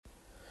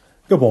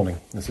Good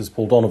morning. This is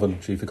Paul Donovan,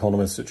 Chief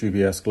Economist at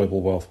UBS Global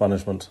Wealth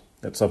Management.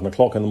 It's 7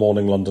 o'clock in the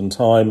morning London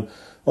time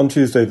on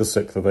Tuesday the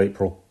 6th of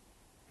April.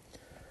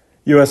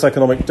 US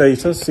economic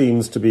data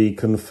seems to be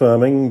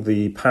confirming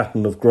the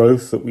pattern of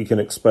growth that we can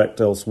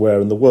expect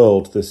elsewhere in the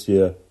world this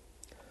year.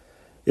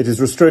 It is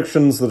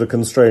restrictions that are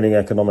constraining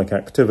economic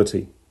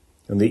activity,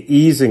 and the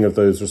easing of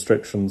those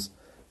restrictions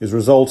is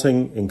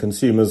resulting in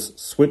consumers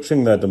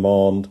switching their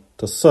demand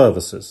to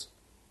services.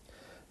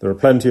 There are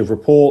plenty of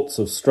reports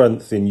of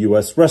strength in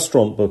US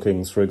restaurant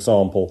bookings, for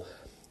example,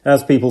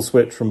 as people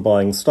switch from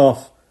buying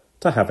stuff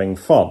to having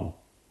fun.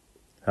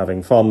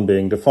 Having fun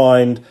being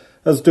defined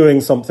as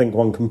doing something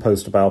one can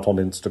post about on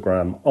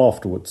Instagram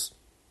afterwards.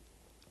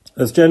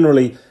 There's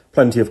generally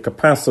plenty of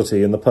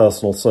capacity in the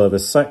personal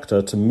service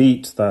sector to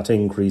meet that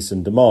increase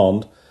in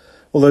demand,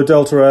 although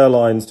Delta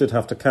Airlines did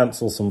have to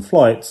cancel some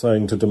flights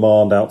owing to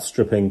demand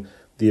outstripping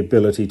the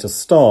ability to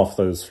staff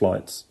those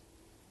flights.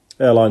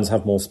 Airlines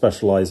have more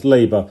specialised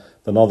labour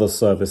than other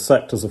service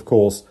sectors, of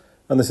course,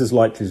 and this is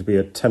likely to be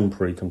a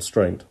temporary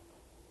constraint.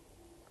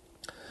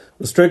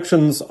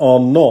 Restrictions are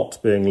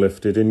not being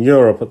lifted in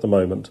Europe at the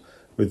moment,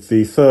 with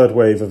the third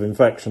wave of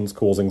infections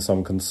causing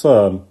some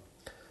concern.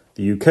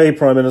 The UK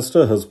Prime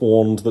Minister has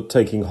warned that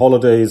taking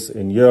holidays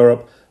in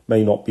Europe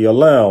may not be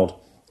allowed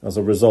as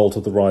a result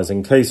of the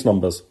rising case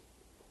numbers.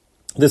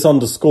 This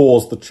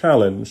underscores the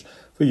challenge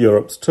for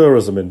Europe's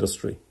tourism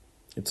industry.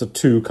 It's a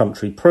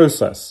two-country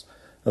process,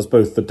 as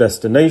both the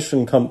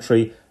destination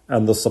country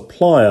and the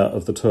supplier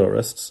of the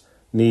tourists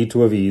need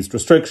to have eased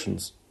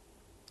restrictions.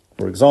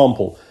 For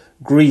example,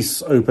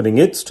 Greece opening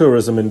its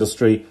tourism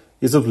industry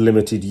is of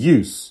limited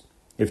use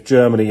if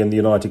Germany and the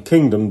United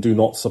Kingdom do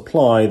not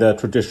supply their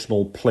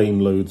traditional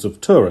plane loads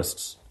of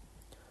tourists.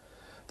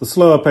 The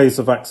slower pace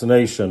of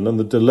vaccination and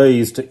the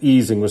delays to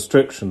easing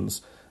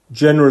restrictions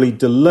generally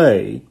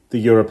delay the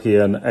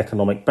European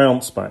economic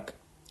bounce back,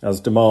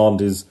 as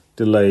demand is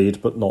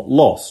delayed but not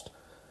lost.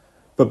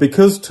 But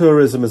because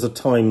tourism is a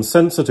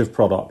time-sensitive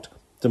product,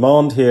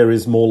 demand here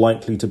is more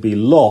likely to be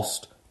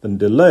lost than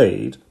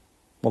delayed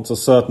once a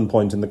certain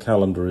point in the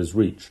calendar is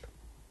reached.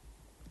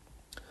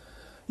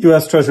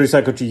 US Treasury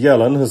Secretary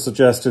Yellen has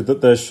suggested that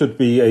there should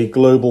be a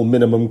global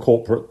minimum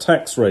corporate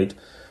tax rate.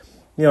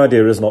 The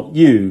idea is not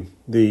new.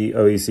 The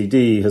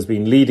OECD has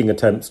been leading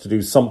attempts to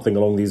do something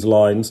along these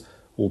lines,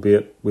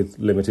 albeit with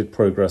limited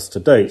progress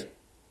to date.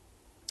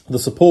 The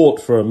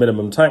support for a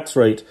minimum tax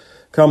rate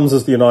comes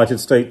as the United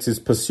States is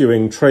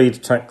pursuing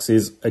trade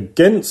taxes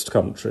against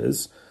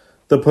countries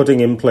that are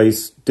putting in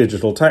place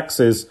digital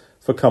taxes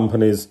for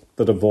companies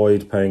that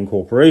avoid paying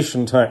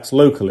corporation tax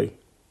locally.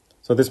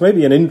 So this may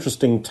be an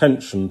interesting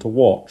tension to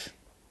watch.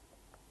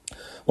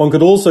 One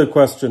could also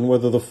question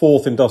whether the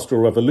fourth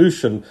industrial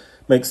revolution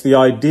makes the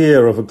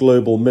idea of a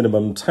global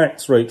minimum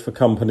tax rate for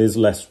companies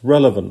less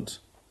relevant.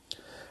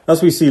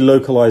 As we see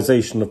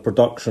localization of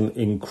production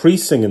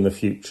increasing in the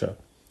future,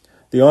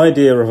 the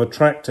idea of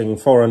attracting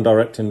foreign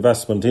direct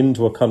investment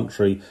into a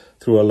country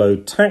through a low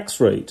tax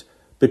rate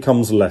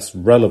becomes less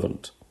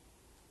relevant.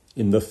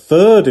 In the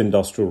third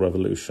industrial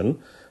revolution,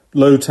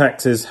 low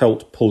taxes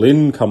helped pull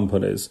in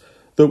companies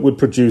that would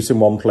produce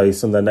in one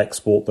place and then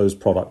export those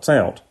products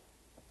out.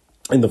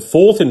 In the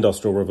fourth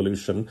industrial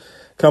revolution,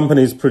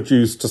 companies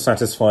produce to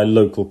satisfy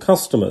local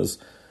customers,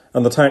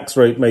 and the tax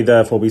rate may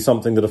therefore be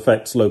something that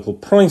affects local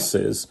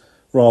prices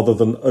rather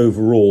than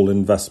overall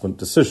investment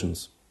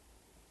decisions.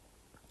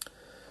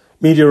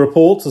 Media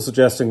reports are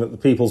suggesting that the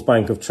People's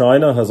Bank of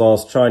China has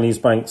asked Chinese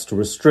banks to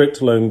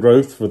restrict loan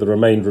growth for the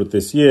remainder of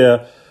this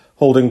year,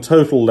 holding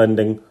total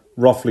lending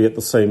roughly at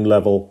the same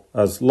level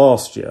as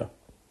last year.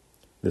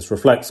 This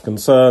reflects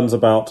concerns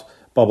about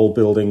bubble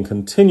building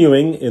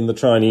continuing in the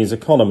Chinese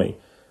economy,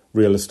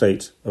 real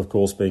estate, of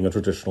course, being a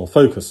traditional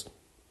focus.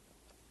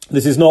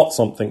 This is not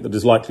something that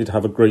is likely to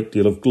have a great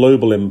deal of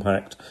global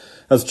impact,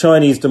 as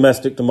Chinese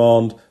domestic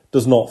demand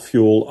does not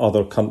fuel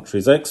other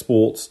countries'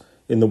 exports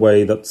in the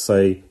way that,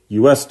 say,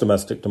 US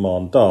domestic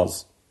demand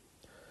does.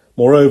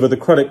 Moreover, the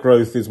credit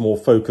growth is more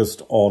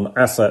focused on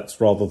assets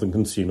rather than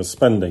consumer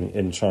spending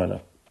in China.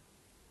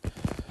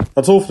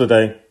 That's all for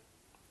today.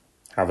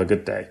 Have a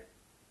good day.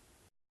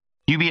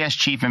 UBS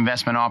Chief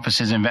Investment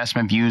Office's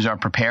investment views are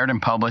prepared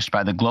and published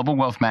by the global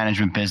wealth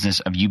management business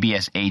of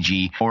UBS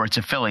AG or its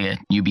affiliate,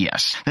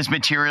 UBS. This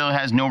material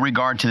has no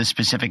regard to the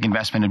specific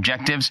investment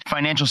objectives,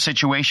 financial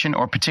situation,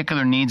 or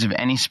particular needs of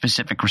any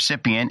specific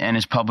recipient and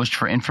is published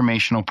for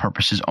informational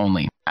purposes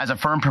only. As a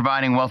firm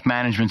providing wealth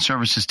management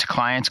services to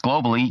clients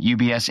globally,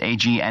 UBS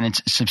AG and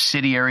its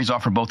subsidiaries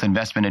offer both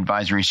investment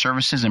advisory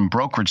services and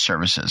brokerage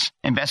services.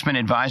 Investment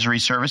advisory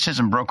services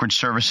and brokerage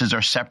services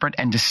are separate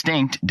and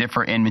distinct,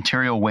 differ in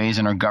material ways,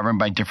 and are governed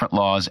by different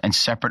laws and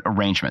separate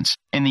arrangements.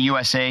 In the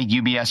USA,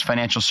 UBS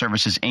Financial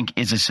Services Inc.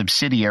 is a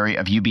subsidiary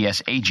of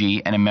UBS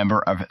AG and a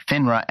member of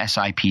FINRA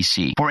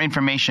SIPC. For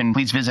information,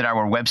 please visit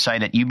our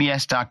website at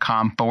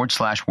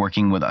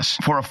ubs.com/working with us.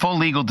 For a full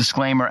legal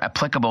disclaimer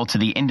applicable to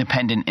the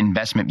independent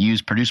investment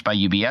views produced by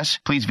UBS,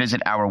 please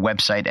visit our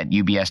website at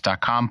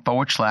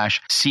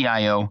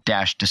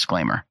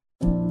ubs.com/CIO-disclaimer.